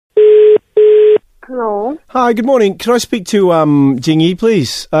Hello. Hi, good morning. Could I speak to Jing Yi,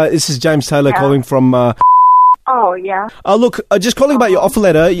 please? This is James Taylor calling from... Oh, yeah. Look, just calling about your offer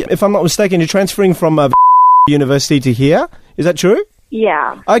letter. If I'm not mistaken, you're transferring from university to here. Is that true?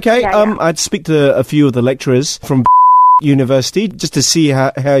 Yeah. Okay, Yeah. I'd speak to a few of the lecturers from university just to see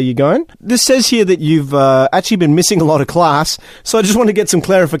how you're going. This says here that you've actually been missing a lot of class, so I just want to get some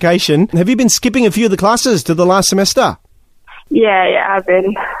clarification. Have you been skipping a few of the classes to the last semester? Yeah, I've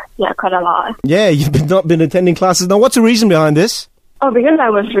been, quite a lot. Yeah, you've not been attending classes. Now, what's the reason behind this? Oh, because I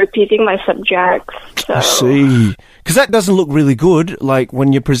was repeating my subjects. So. I see. Because that doesn't look really good, like,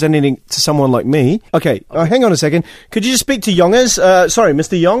 when you're presenting it to someone like me. Okay, hang on a second. Could you just speak to Yongers? Sorry,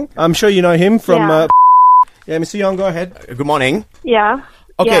 Mr. Yong. I'm sure you know him from... Yeah, Mr. Yong, go ahead. Good morning. Yeah.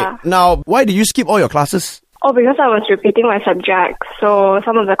 Okay, Yeah. now, why did you skip all your classes? Oh, because I was repeating my subjects. So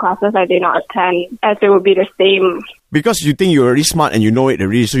some of the classes I did not attend, as they would be the same. Because you think you're already smart and you know it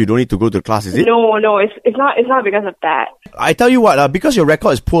already, so you don't need to go to class, is it? No, it's not because of that. I tell you what, because your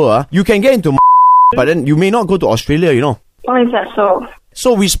record is poor, you can get into but then you may not go to Australia, you know. Why is that so?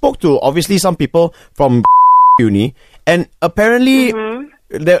 So we spoke to, obviously, some people from uni, and apparently...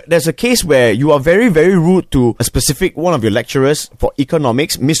 There's a case where you are very, very rude to a specific one of your lecturers for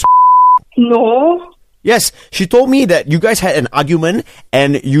economics, Miss... No. Yes, she told me that you guys had an argument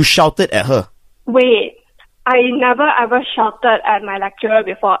and you shouted at her. Wait. I never ever shouted at my lecturer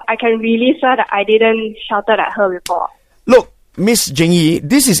before. I can really swear that I didn't shouted at her before. Look, Miss Jing Yi,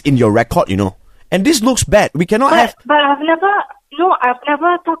 this is in your record, you know. And this looks bad. We cannot have... But I've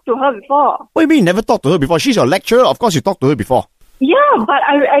never talked to her before. What do you mean never talked to her before? She's your lecturer. Of course you talked to her before. Yeah, but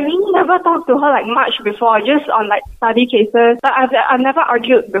I really never talked to her like much before, just on like study cases. But I've never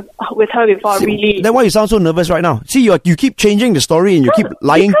argued with her before, really. Then why you sound so nervous right now? See, you keep changing the story and you keep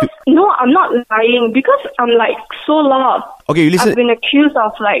lying to... No, I'm not lying because I'm like so lost. Okay, you listen. I've been accused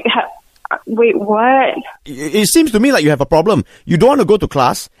of like... Wait, what? It seems to me like you have a problem. You don't want to go to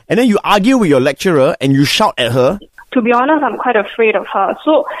class and then you argue with your lecturer and you shout at her. To be honest, I'm quite afraid of her.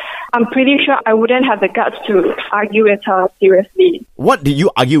 So I'm pretty sure I wouldn't have the guts to argue with her seriously. What did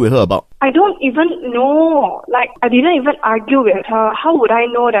you argue with her about? I don't even know. Like, I didn't even argue with her. How would I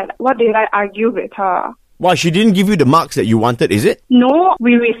know that? What did I argue with her? Well, she didn't give you the marks that you wanted, is it? No,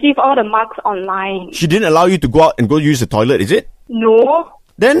 we received all the marks online. She didn't allow you to go out and go use the toilet, is it? No.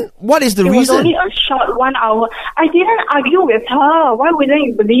 Then, what is the reason? It was only a short 1 hour. I didn't argue with her. Why wouldn't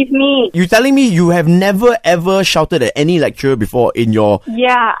you believe me? You telling me you have never ever shouted at any lecturer before in your...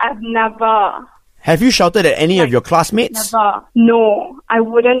 Yeah, I've never. Have you shouted at any of your classmates? Never. No, I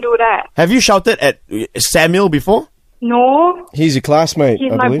wouldn't do that. Have you shouted at Samuel before? No. He's your classmate,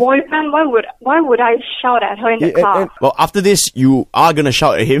 He's I my believe. boyfriend. Why would I shout at her in the class? Well, after this, you are gonna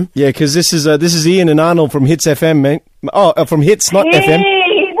shout at him. Yeah, because this is Ian and Arnold from Hits FM, mate. Oh, from Hits, not FM.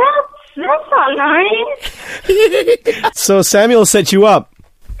 Hey, that's not nice. So Samuel set you up.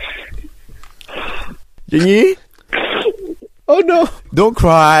 Jing Yi? Oh no! Don't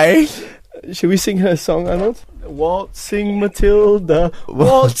cry. Should we sing her song, Arnold? Waltzing Matilda,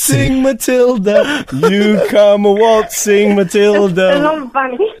 waltzing Matilda, you come waltzing Matilda. It's not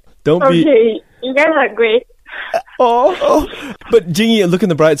funny. Don't be. Okay, you guys are great. Oh. But Jingy, look on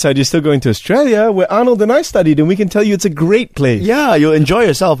the bright side. You're still going to Australia, where Arnold and I studied, and we can tell you it's a great place. Yeah, you'll enjoy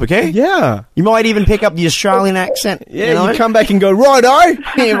yourself, okay? Yeah. You might even pick up the Australian accent. Yeah, you come back and go, righto.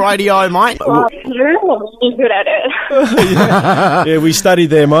 Righty-o, mate. Wow, you're really good at it. Yeah, we studied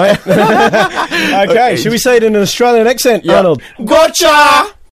there, mate. Okay, should we say it in an Australian accent, Arnold? Gotcha!